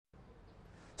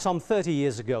Some 30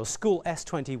 years ago, School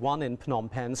S21 in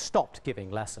Phnom Penh stopped giving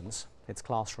lessons. Its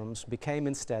classrooms became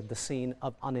instead the scene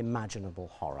of unimaginable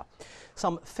horror.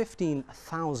 Some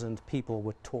 15,000 people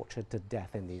were tortured to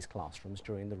death in these classrooms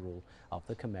during the rule of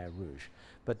the Khmer Rouge.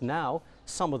 But now,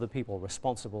 some of the people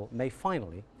responsible may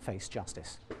finally face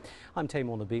justice. I'm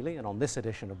Taimur Nabili, and on this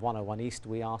edition of 101 East,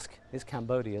 we ask, is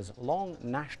Cambodia's long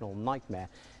national nightmare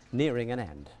nearing an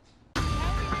end?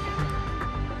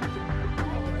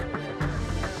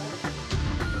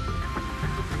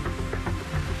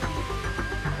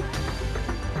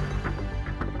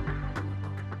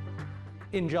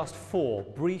 In just 4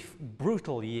 brief,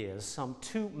 brutal years, some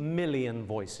 2 million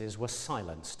voices were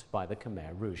silenced by the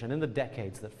Khmer Rouge, and in the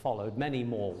decades that followed, many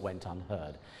more went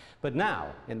unheard. But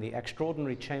now, in the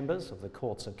extraordinary chambers of the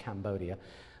courts of Cambodia,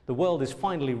 the world is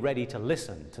finally ready to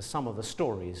listen to some of the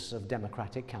stories of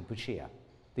democratic Kampuchea.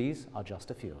 These are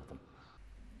just a few of them.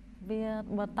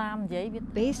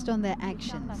 Based on their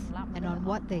actions and on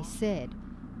what they said,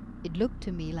 it looked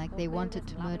to me like they wanted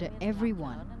to murder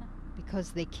everyone,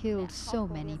 because they killed so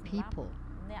many people.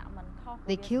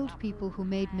 They killed people who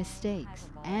made mistakes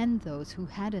and those who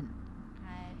hadn't.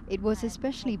 It was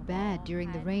especially bad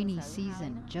during the rainy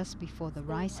season just before the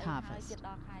rice harvest.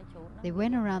 They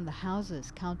went around the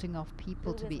houses counting off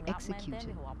people to be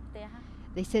executed.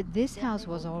 They said this house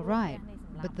was all right,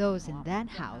 but those in that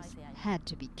house had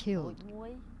to be killed.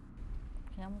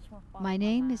 My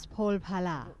name is Paul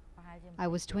Phala. I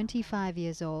was 25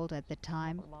 years old at the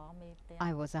time.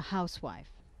 I was a housewife.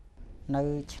 In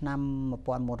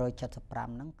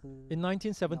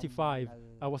 1975,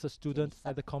 I was a student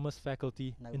at the Commerce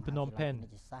Faculty in Phnom Penh.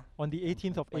 On the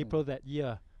 18th of April that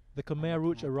year, the Khmer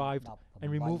Rouge arrived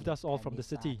and removed us all from the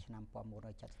city.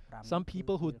 Some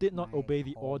people who did not obey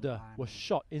the order were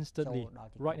shot instantly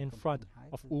right in front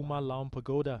of Uma Laum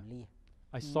Pagoda.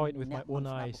 I saw it with my own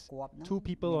eyes. 2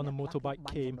 people on a motorbike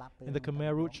came and the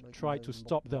Khmer Rouge tried to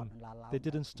stop them. They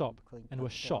didn't stop and were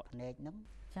shot.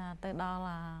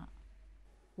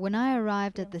 When I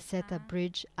arrived at the Seta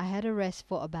Bridge, I had a rest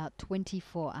for about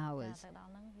 24 hours.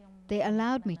 They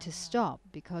allowed me to stop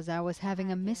because I was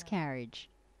having a miscarriage.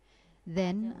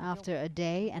 Then, after a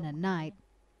day and a night,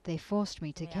 they forced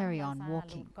me to carry on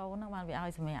walking.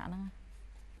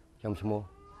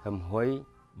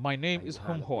 My name is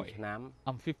Hong Hoi.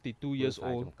 I'm 52 years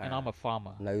old and I'm a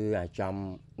farmer.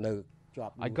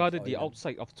 I guarded the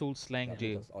outside of Tul Slang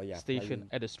jail, stationed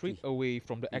at a street away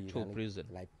from the actual prison.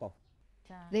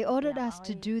 They ordered us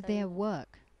to do their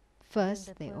work.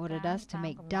 First, they ordered us to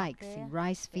make dikes in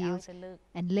rice fields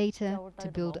and later to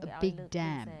build a big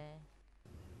dam.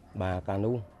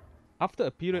 After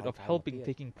a period of helping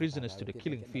taking prisoners to the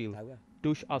killing field,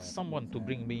 Dush asked someone to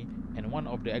bring me and one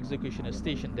of the executioners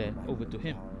stationed there over to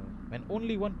him. When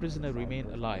only one prisoner remained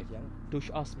alive,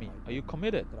 Dush asked me, "Are you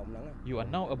committed? You are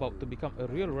now about to become a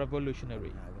real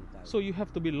revolutionary, so you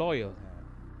have to be loyal."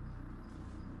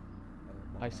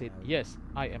 I said, "Yes,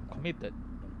 I am committed."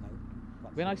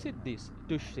 When I said this,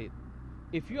 Dush said,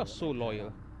 "If you are so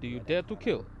loyal, do you dare to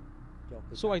kill?"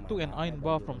 So I took an iron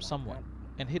bar from someone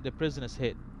and hit the prisoner's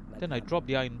head. Then I dropped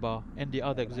the iron bar and the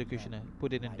other executioner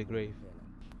put it in the grave.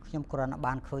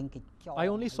 I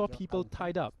only saw people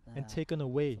tied up and taken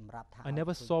away. I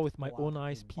never saw with my own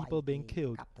eyes people being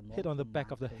killed, hit on the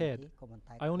back of the head.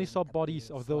 I only saw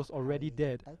bodies of those already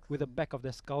dead with the back of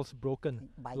their skulls broken,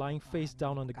 lying face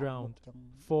down on the ground.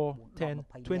 4, 10,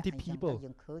 20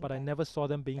 people, but I never saw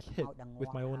them being hit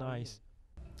with my own eyes.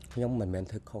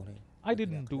 I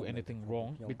didn't do anything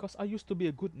wrong because I used to be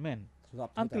a good man,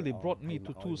 until they brought me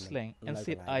to Tul Slang and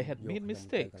said I had made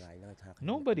mistakes.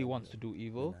 Nobody wants to do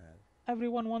evil.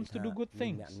 Everyone wants to do good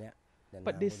things.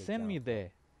 But they send me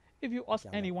there. If you ask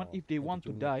anyone if they want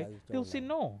to die, they'll say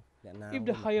no. If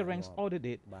the higher ranks ordered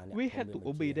it, we had to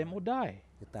obey them or die.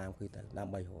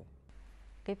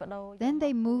 Then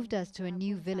they moved us to a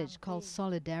new village called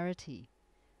Solidarity.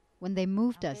 When they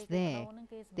moved us there,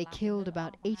 they killed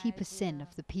about 80%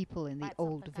 of the people in the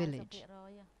old village.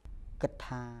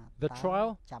 The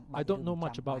trial? I don't know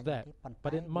much about that,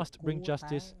 but it must bring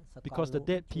justice because the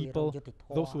dead people,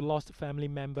 those who lost family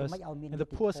members, and the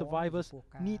poor survivors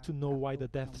need to know why the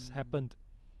deaths happened.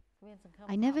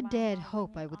 I never dared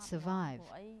hope I would survive.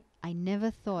 I never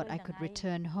thought I could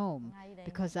return home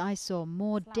because I saw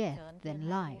more death than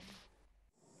life.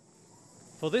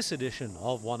 For this edition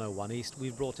of 101 East,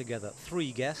 we've brought together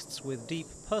 3 guests with deep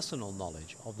personal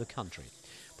knowledge of the country.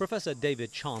 Professor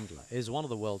David Chandler is one of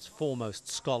the world's foremost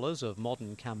scholars of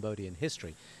modern Cambodian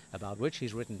history, about which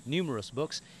he's written numerous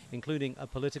books, including a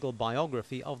political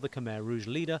biography of the Khmer Rouge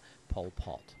leader, Pol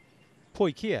Pot.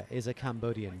 Poi Kia is a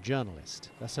Cambodian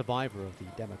journalist, a survivor of the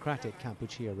democratic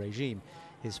Kampuchea regime.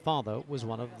 His father was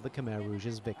one of the Khmer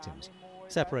Rouge's victims.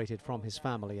 Separated from his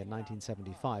family in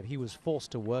 1975, he was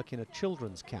forced to work in a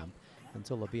children's camp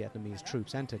until the Vietnamese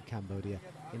troops entered Cambodia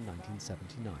in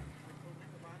 1979.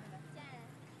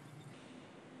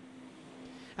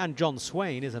 And John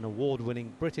Swain is an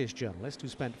award-winning British journalist who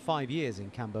spent 5 years in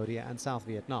Cambodia and South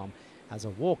Vietnam as a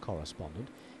war correspondent.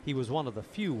 He was one of the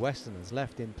few Westerners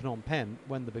left in Phnom Penh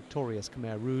when the victorious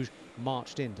Khmer Rouge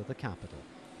marched into the capital.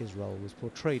 His role was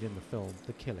portrayed in the film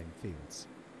The Killing Fields.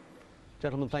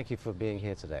 Gentlemen, thank you for being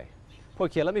here today. Poi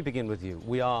Kia, let me begin with you.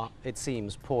 We are, it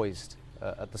seems, poised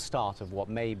at the start of what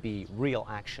may be real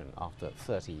action after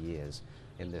 30 years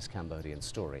in this Cambodian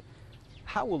story.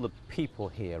 How will the people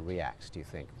here react, do you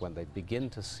think, when they begin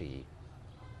to see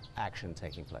action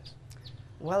taking place?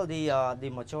 Well, the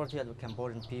majority of the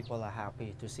Cambodian people are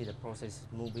happy to see the process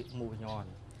moving on,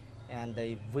 and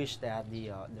they wish that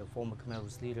the former Khmer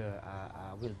Rouge leader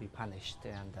will be punished,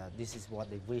 and this is what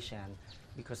they wish, and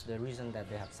because the reason that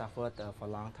they have suffered for a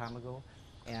long time ago,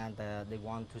 and they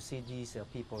want to see these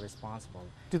people responsible.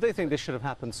 Do they think this should have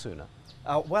happened sooner?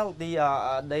 Well, they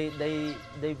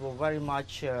were very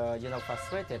much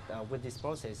frustrated with this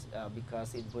process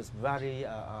because it was very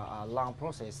a long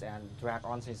process and dragged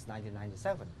on since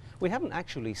 1997. We haven't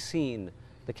actually seen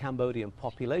the Cambodian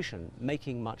population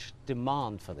making much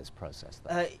demand for this process,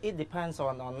 though. It depends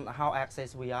on how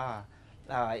access we are,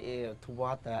 to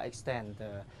what extent.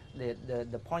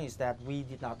 The point is that we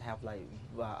did not have like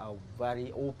a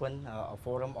very open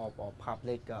forum of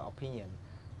public opinion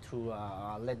to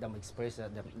let them express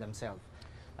themselves.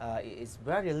 It's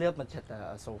very limited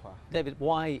so far. David,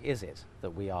 why is it that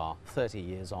we are 30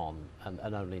 years on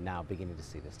and only now beginning to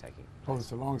see this taking? Well,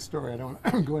 it's a long story. I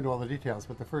don't go into all the details,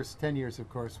 but the first 10 years, of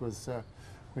course, was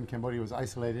when Cambodia was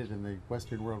isolated and the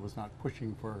Western world was not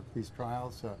pushing for these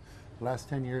trials. The last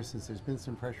 10 years, since there's been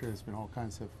some pressure, there's been all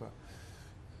kinds of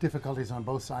difficulties on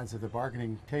both sides of the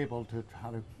bargaining table to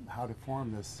how to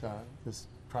form this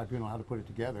tribunal, how to put it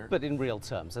together. But in real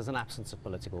terms, there's an absence of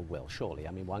political will, surely.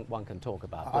 I mean, one can talk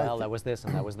about, well, there was this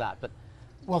and there was that, but...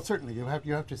 Well, certainly, you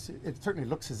have to see, it certainly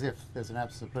looks as if there's an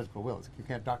absence of political will. You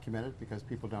can't document it because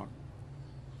people don't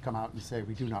come out and say,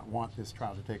 we do not want this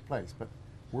trial to take place. But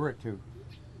were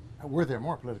there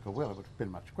more political will, it would have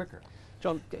been much quicker.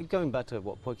 John, going back to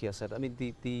what Poi Kia said, I mean,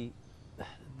 the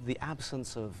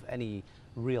absence of any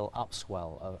real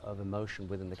upswell of emotion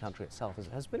within the country itself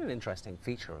has been an interesting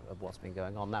feature of what's been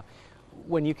going on. Now,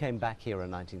 when you came back here in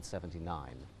 1979,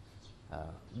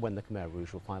 when the Khmer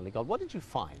Rouge were finally gone, what did you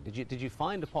find? Did you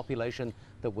find a population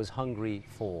that was hungry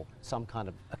for some kind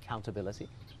of accountability?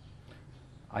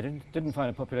 I didn't find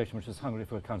a population which was hungry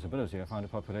for accountability. I found a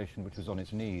population which was on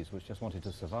its knees, which just wanted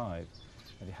to survive.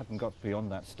 And it hadn't got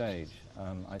beyond that stage.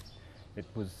 It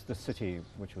was the city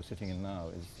which we're sitting in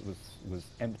now was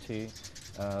empty.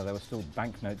 There were still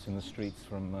banknotes in the streets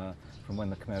from when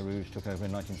the Khmer Rouge took over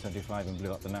in 1975 and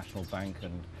blew up the National Bank,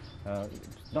 and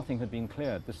nothing had been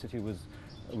cleared. The city was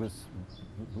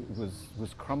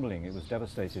crumbling. It was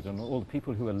devastated, and all the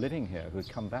people who were living here, who had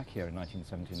come back here in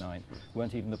 1979,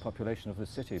 weren't even the population of the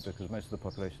city, because most of the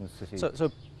population of the city.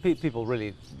 So people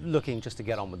really looking just to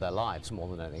get on with their lives more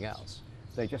than anything else.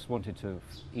 They just wanted to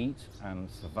eat and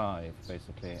survive,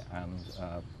 basically, and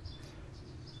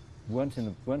weren't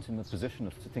in the position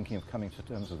of thinking of coming to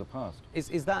terms with the past.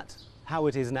 Is that how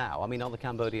it is now? I mean, are the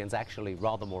Cambodians actually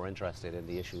rather more interested in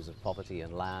the issues of poverty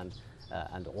and land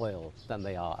and oil than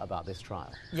they are about this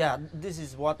trial? Yeah, this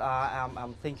is what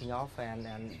I'm thinking of, and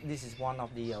this is one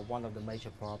of the major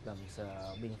problems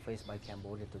being faced by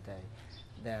Cambodia today.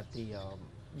 That the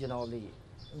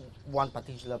one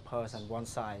particular person, one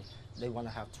side, they want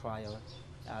to have trial,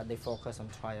 they focus on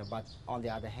trial, but on the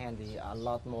other hand, a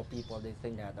lot more people, they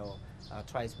think that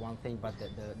trial is one thing, but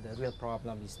the real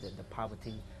problem is the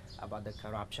poverty, about the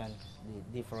corruption,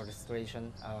 the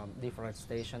deforestation,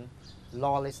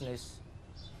 lawlessness,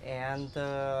 and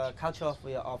culture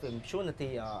of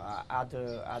impunity,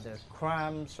 other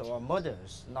crimes or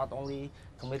murders, not only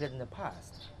committed in the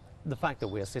past. The fact that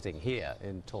we're sitting here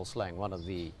in Tuol Sleng, one of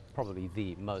probably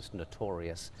the most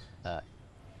notorious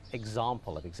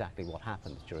example of exactly what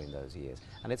happened during those years.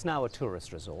 And it's now a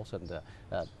tourist resort and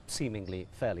seemingly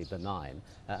fairly benign.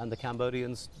 And the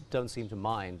Cambodians don't seem to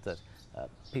mind that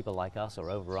people like us are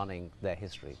overrunning their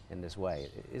history in this way.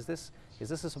 Is this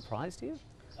a surprise to you?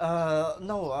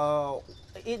 No,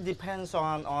 it depends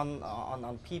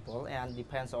on people and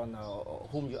depends on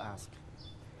whom you ask.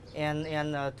 And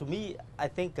to me, I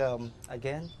think,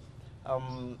 again,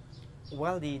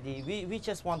 Well, we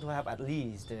just want to have at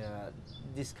least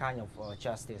this kind of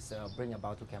justice bring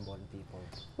about to Cambodian people.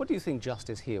 What do you think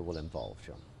justice here will involve,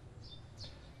 John?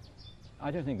 I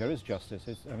don't think there is justice.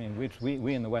 I mean,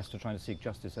 we in the West are trying to seek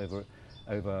justice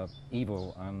over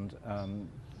evil, and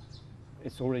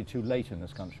it's already too late in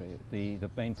this country. The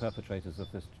main perpetrators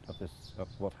of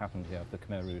what happened here, the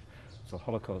Khmer Rouge, the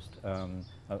Holocaust,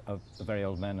 are very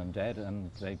old men and dead, and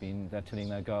they're tilling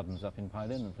their gardens up in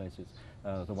Pailin and places.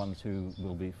 The ones who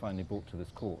will be finally brought to this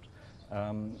court.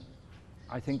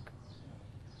 I think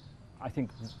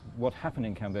what happened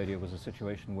in Cambodia was a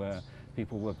situation where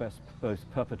people were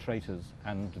both perpetrators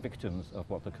and victims of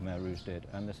what the Khmer Rouge did,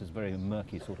 and this is a very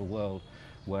murky sort of world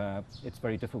where it's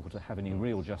very difficult to have any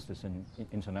real justice in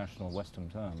international Western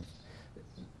terms.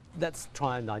 Let's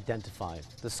try and identify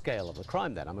the scale of the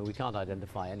crime then. I mean, we can't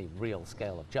identify any real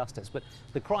scale of justice, but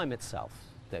the crime itself,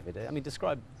 David, I mean,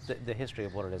 describe the history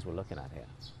of what it is we're looking at here.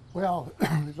 Well,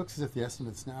 it looks as if the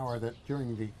estimates now are that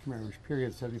during the Khmer Rouge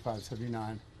period, 75,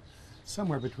 79,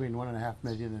 somewhere between 1.5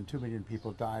 million and 2 million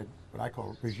people died, what I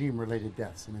call regime-related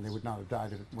deaths. I mean, they would not have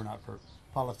died if it were not for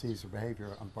policies or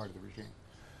behavior on the part of the regime.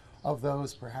 Of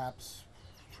those, perhaps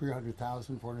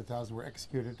 300,000, 400,000 were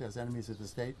executed as enemies of the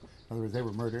state. In other words, they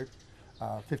were murdered.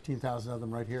 15,000 of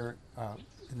them right here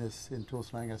in Tuol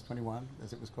Sleng S21,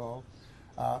 as it was called.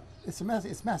 It's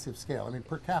massive scale. I mean,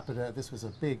 per capita, this was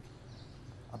a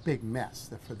big mess.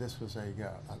 For this was a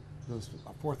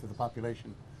fourth of the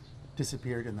population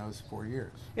disappeared in those 4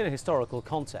 years. In a historical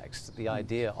context, the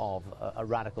idea of a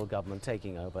radical government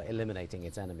taking over, eliminating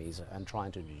its enemies and trying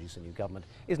to introduce a new government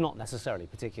is not necessarily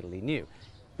particularly new.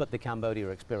 But the Cambodia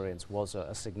experience was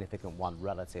a significant one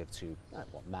relative to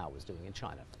what Mao was doing in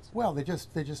China. Well, they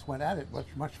just went at it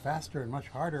much faster and much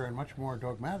harder and much more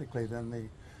dogmatically than the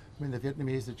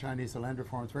Vietnamese, the Chinese. The land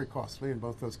reforms very costly in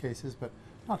both those cases, but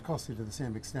not costly to the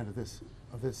same extent of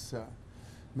this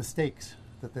mistakes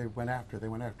that they went after. They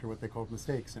went after what they called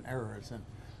mistakes and errors,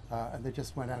 and they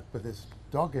just went out with this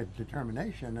dogged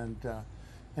determination and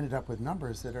ended up with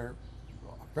numbers that are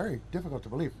very difficult to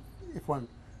believe. If one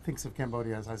thinks of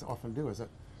Cambodia, as I often do, as a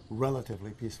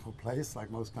relatively peaceful place, like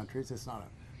most countries, it's not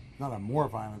a more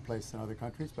violent place than other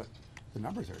countries, but the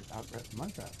numbers are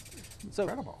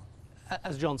incredible.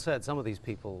 As John said, some of these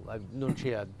people, Nun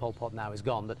Chia, Pol Pot now is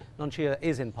gone, but Nun Chia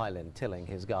is in Pailin tilling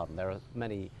his garden. There are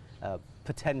many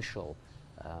potential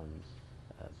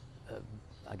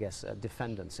I guess,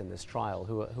 defendants in this trial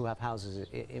who have houses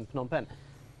in Phnom Penh.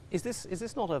 Is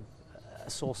this not a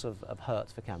source of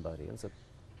hurt for Cambodians, that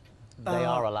they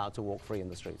are allowed to walk free in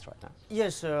the streets right now?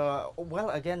 Yes,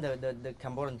 well, again, the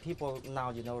Cambodian people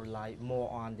now, rely more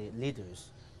on the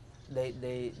leaders.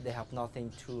 They have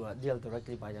nothing to deal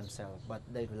directly by themselves, but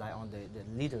they rely on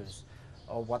the leaders,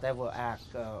 or whatever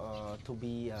act to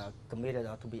be committed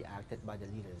or to be acted by the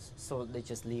leaders. So they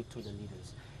just leave to the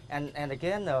leaders. And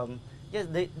again, yes,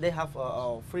 they have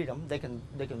freedom. They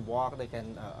can walk. They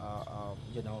can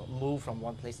move from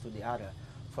one place to the other.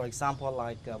 For example,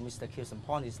 like Mr. Khieu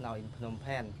Sampon is now in Phnom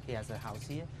Penh. He has a house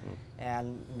here,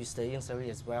 and Mr. Ieng Sari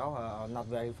as well, not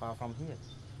very far from here.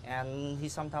 And he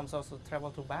sometimes also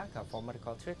travels to Bangkok for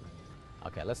medical treatment.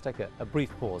 Okay, let's take a brief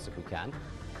pause if we can.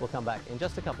 We'll come back in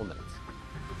just a couple minutes.